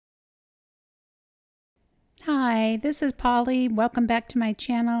Hi, this is Polly. Welcome back to my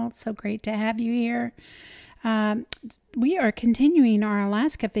channel. It's so great to have you here. Um, we are continuing our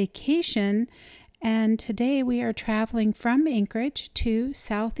Alaska vacation, and today we are traveling from Anchorage to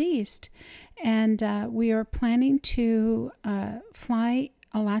Southeast. And we are planning to fly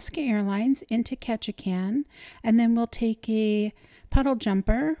Alaska Airlines into Ketchikan, and then we'll take a puddle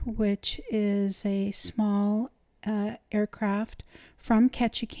jumper, which is a small aircraft from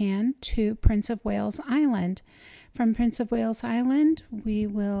Ketchikan to Prince of Wales Island. From Prince of Wales Island, we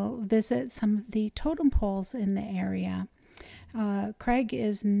will visit some of the totem poles in the area. Craig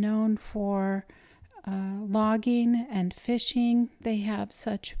is known for logging and fishing. They have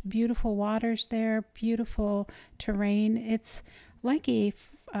such beautiful waters there, beautiful terrain. It's like a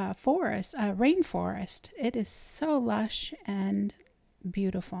forest, a rainforest. It is so lush and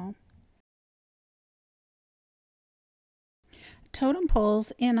beautiful. Totem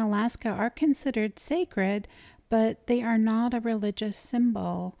poles in Alaska are considered sacred, but they are not a religious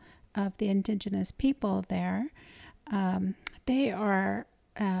symbol of the indigenous people there. They are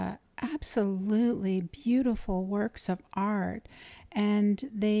absolutely beautiful works of art, and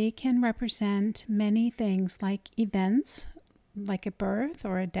they can represent many things like events, like a birth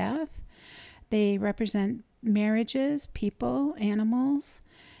or a death. They represent marriages, people, animals.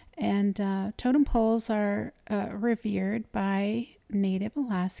 And totem poles are revered by Native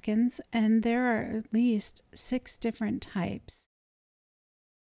Alaskans, and there are at least 6 different types.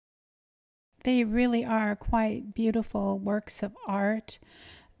 They really are quite beautiful works of art.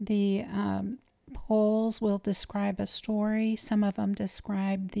 The poles will describe a story. Some of them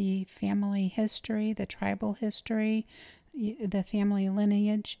describe the family history, the tribal history, the family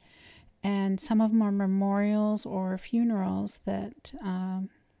lineage, and some of them are memorials or funerals that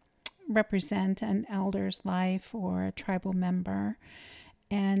represent an elder's life or a tribal member.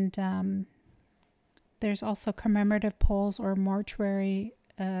 And there's also commemorative poles or mortuary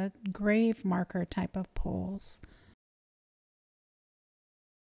grave marker type of poles.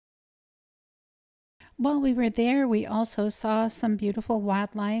 While we were there, we also saw some beautiful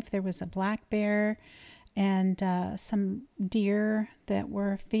wildlife. There was a black bear and some deer that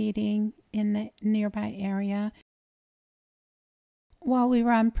were feeding in the nearby area. While we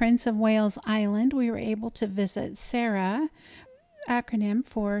were on Prince of Wales Island, we were able to visit SARA, acronym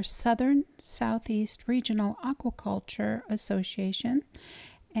for Southern Southeast Regional Aquaculture Association.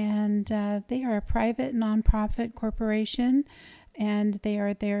 And they are a private nonprofit corporation, and they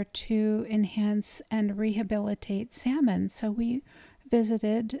are there to enhance and rehabilitate salmon. So we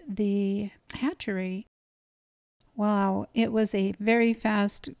visited the hatchery. Wow, it was a very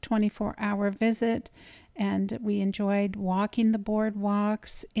fast 24-hour visit, and we enjoyed walking the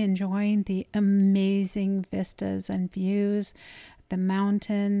boardwalks, enjoying the amazing vistas and views, the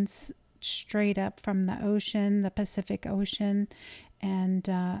mountains straight up from the ocean, the Pacific Ocean, and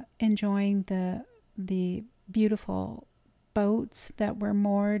enjoying the beautiful boats that were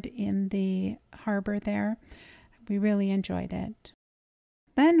moored in the harbor there. We really enjoyed it.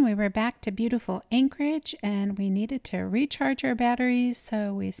 Then we were back to beautiful Anchorage, and we needed to recharge our batteries,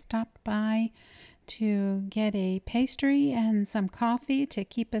 so we stopped by to get a pastry and some coffee to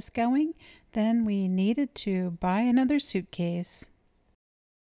keep us going. Then we needed to buy another suitcase.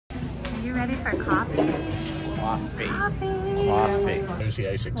 Are you ready for coffee? Coffee. Coffee. Coffee. There's the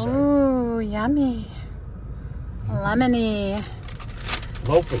icing side. Ooh, yummy. Lemony.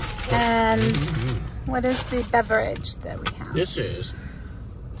 Loafing. And what is the beverage that we have? This is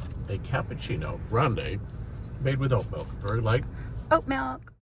a cappuccino grande made with oat milk. Very light. Oat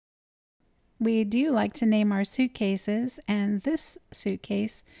milk. We do like to name our suitcases, and this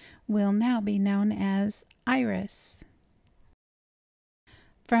suitcase will now be known as Iris.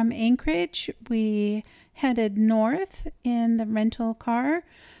 From Anchorage, we headed north in the rental car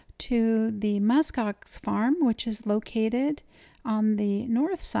to the Musk farm, which is located on the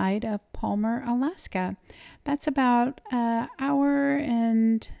north side of Palmer, Alaska. That's about an hour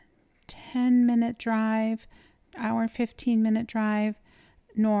and 10-minute drive, hour 15-minute drive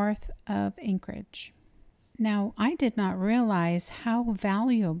north of Anchorage. Now, I did not realize how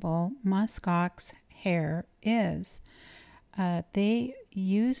valuable muskox hair is. They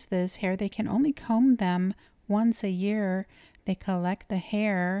use this hair. They can only comb them once a year. They collect the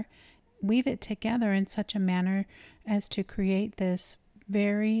hair, weave it together in such a manner as to create this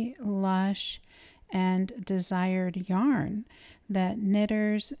very lush and desired yarn that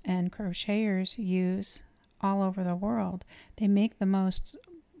knitters and crocheters use all over the world. They make the most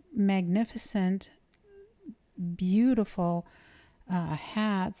magnificent, beautiful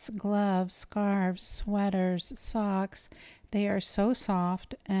hats, gloves, scarves, sweaters, socks. They are so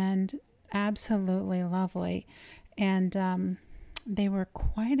soft and absolutely lovely. And they were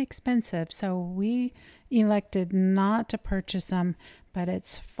quite expensive, so we elected not to purchase them, but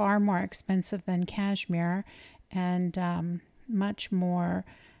it's far more expensive than cashmere and much more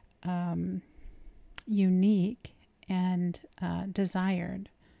unique and desired.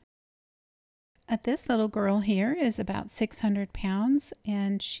 This little girl here is about 600 pounds,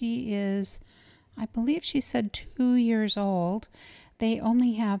 and she is, I believe she said 2 years old. They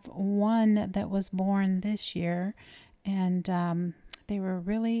only have one that was born this year, and they were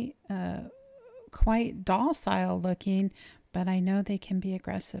really quite docile looking, but I know they can be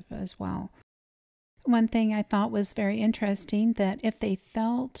aggressive as well. One thing I thought was very interesting, that if they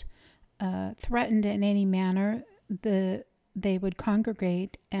felt threatened in any manner, they would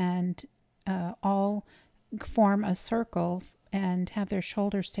congregate and all form a circle and have their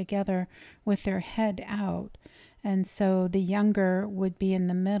shoulders together with their head out. And so the younger would be in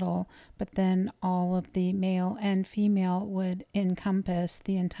the middle, but then all of the male and female would encompass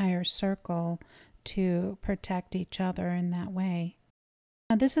the entire circle to protect each other in that way.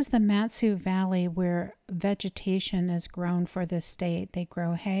 Now, this is the Matsu Valley, where vegetation is grown for this state. They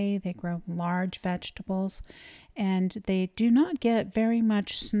grow hay, they grow large vegetables, and they do not get very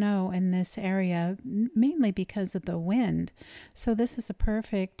much snow in this area, mainly because of the wind. So this is a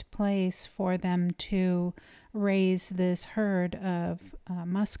perfect place for them to raise this herd of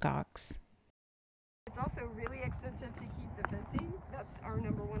muskox. It's also really expensive to keep the fencing. That's our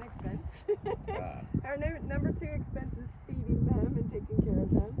number one expense. Our number two expense is feeding them and taking care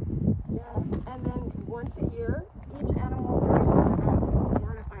of them. Yeah. And then once a year, each animal produces about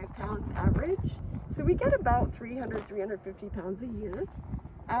 4 to 5 pounds average. So we get about 300, 350 pounds a year.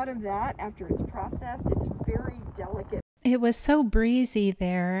 Out of that, after it's processed, it's very delicate. It was so breezy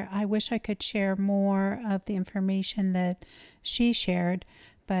there. I wish I could share more of the information that she shared,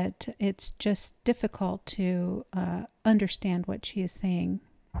 but it's just difficult to understand what she is saying.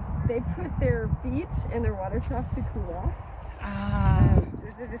 They put their feet in their water trough to cool off.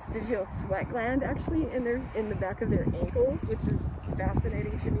 There's a vestigial sweat gland actually in the back of their ankles, which is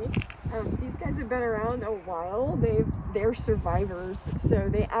fascinating to me. These guys have been around a while. They're survivors, so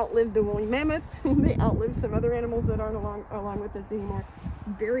they outlived the woolly mammoth. They outlived some other animals that aren't along with us anymore.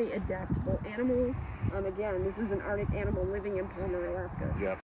 Very adaptable animals. Again, this is an Arctic animal living in Palmer, Alaska.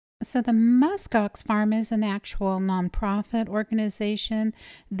 Yep. So the Muskox Farm is an actual nonprofit organization.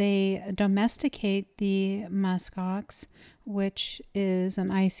 They domesticate the muskox, which is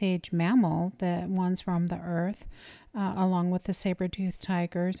an Ice Age mammal that once roamed the earth, along with the saber-toothed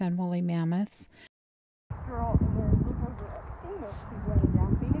tigers and woolly mammoths. This girl, and then look over at Phoenix, who's laying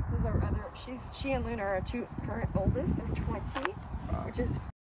down. Phoenix is our other, she and Luna are our two current oldest. They're 20, which is...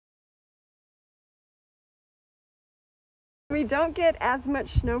 We don't get as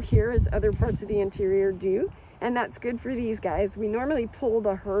much snow here as other parts of the interior do, and that's good for these guys. We normally pull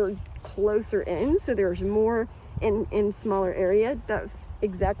the herd closer in, so there's more in smaller area. That's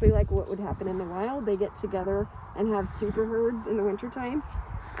exactly like what would happen in the wild. They get together and have super herds in the wintertime.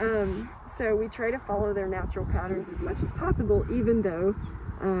 So we try to follow their natural patterns as much as possible, even though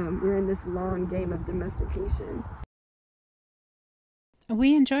we're in this long game of domestication.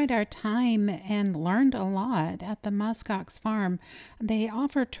 We enjoyed our time and learned a lot at the Muskox Farm. They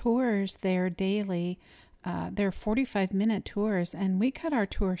offer tours there daily. They're 45-minute tours, and we cut our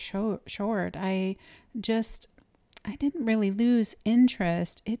tour short. I didn't really lose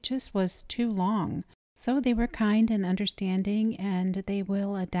interest. It just was too long. So they were kind and understanding, and they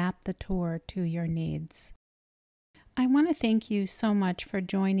will adapt the tour to your needs. I want to thank you so much for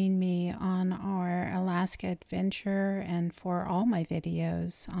joining me on our Alaska adventure and for all my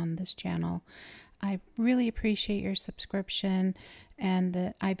videos on this channel. I really appreciate your subscription,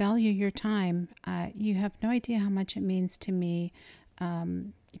 and I value your time. You have no idea how much it means to me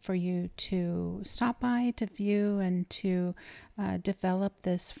for you to stop by, to view, and to develop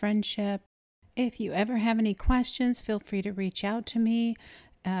this friendship. If you ever have any questions, feel free to reach out to me.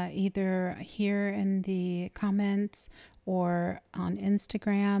 Either here in the comments or on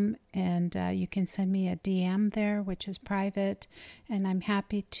Instagram, and you can send me a DM there, which is private, and I'm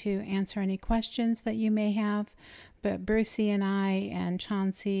happy to answer any questions that you may have. But Brucey and I and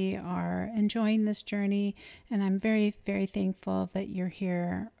Chauncey are enjoying this journey, and I'm very, very thankful that you're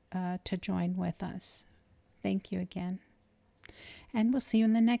here to join with us. Thank you again, and we'll see you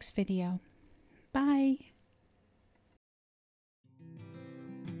in the next video. Bye.